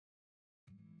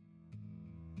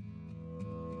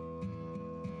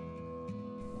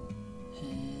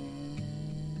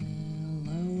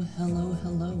Hello,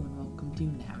 and welcome to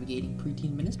Navigating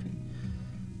Preteen Ministry.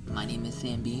 My name is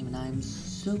Sam Beam, and I'm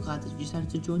so glad that you decided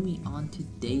to join me on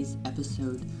today's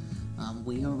episode.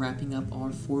 We are wrapping up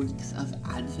our 4 weeks of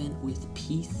Advent with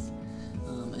peace.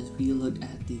 As we look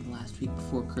at the last week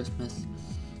before Christmas,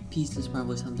 peace is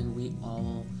probably something we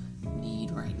all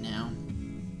need right now.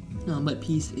 But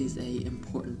peace is an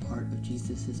important part of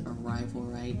Jesus' arrival,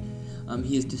 right?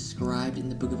 He is described in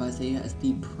the book of Isaiah as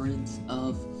the Prince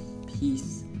of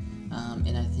Peace.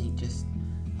 And I think just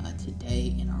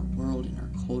today in our world, in our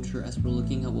culture, as we're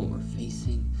looking at what we're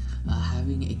facing,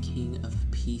 having a king of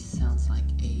peace sounds like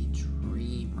a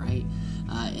dream, right?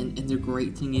 And the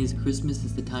great thing is Christmas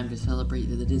is the time to celebrate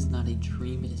that it is not a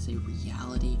dream, it is a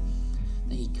reality,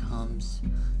 that he comes,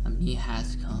 he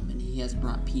has come, and he has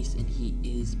brought peace, and he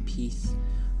is peace,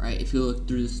 right? If you look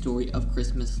through the story of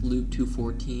Christmas, Luke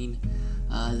 2:14,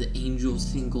 the angels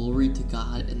sing glory to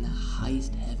God in the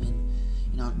highest heaven,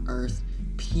 and on earth,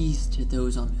 peace to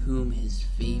those on whom his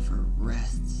favor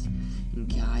rests. And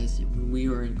guys, when we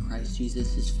are in Christ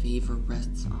Jesus, his favor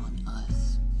rests on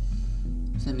us.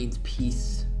 So that means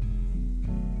peace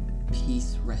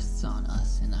rests on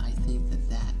us, and I think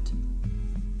that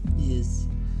is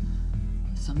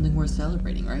something we're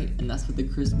celebrating, right? And that's what the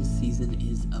Christmas season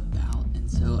is about.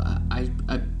 And so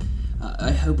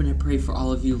I hope and I pray for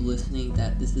all of you listening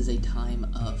that this is a time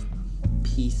of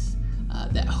peace,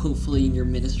 that hopefully in your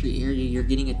ministry area you're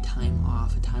getting a time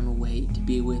off, a time away to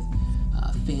be with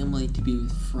family, to be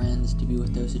with friends, to be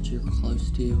with those that you're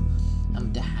close to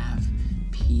have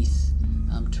peace,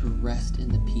 to rest in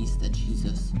the peace that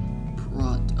Jesus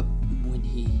brought when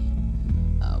he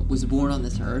was born on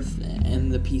this earth,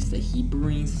 and the peace that he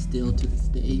brings still to this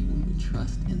day when we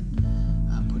trust and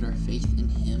put our faith in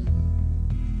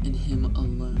him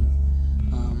alone.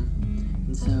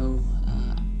 And so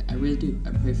I really do.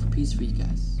 I pray for peace for you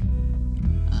guys.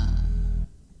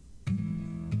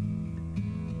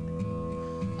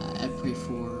 I pray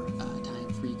for time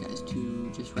for you guys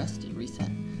to just rest and reset.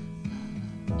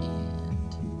 And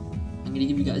I'm going to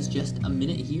give you guys just a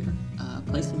minute here,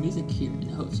 play some music here, and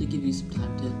hopefully give you some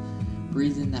time to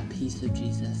breathe in that peace of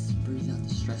Jesus, breathe out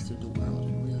the stress of the world,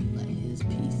 and really let his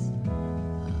peace